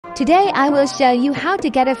Today I will show you how to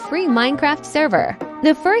get a free Minecraft server.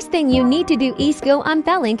 The first thing you need to do is go on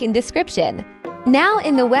the link in description. Now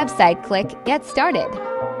in the website, click Get Started.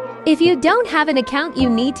 If you don't have an account, you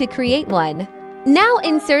need to create one. Now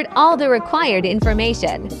insert all the required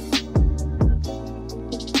information.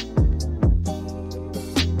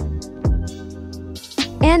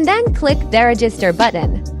 And then click the Register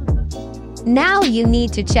button. Now you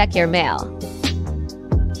need to check your mail.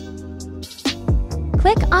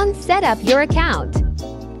 Click on Set up your account.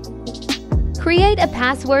 Create a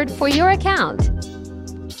password for your account.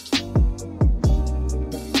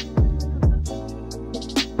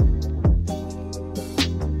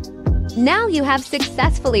 Now you have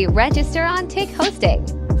successfully registered on Tick Hosting.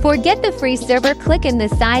 For get the free server, click in the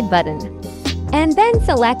side button. And then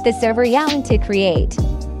select the server you want to create.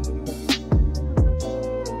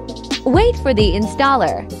 Wait for the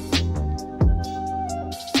installer.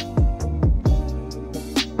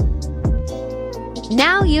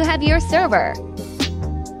 Now you have your server.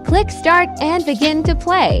 Click Start and begin to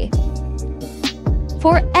play.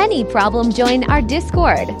 For any problem, join our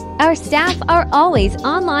Discord. Our staff are always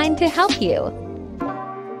online to help you.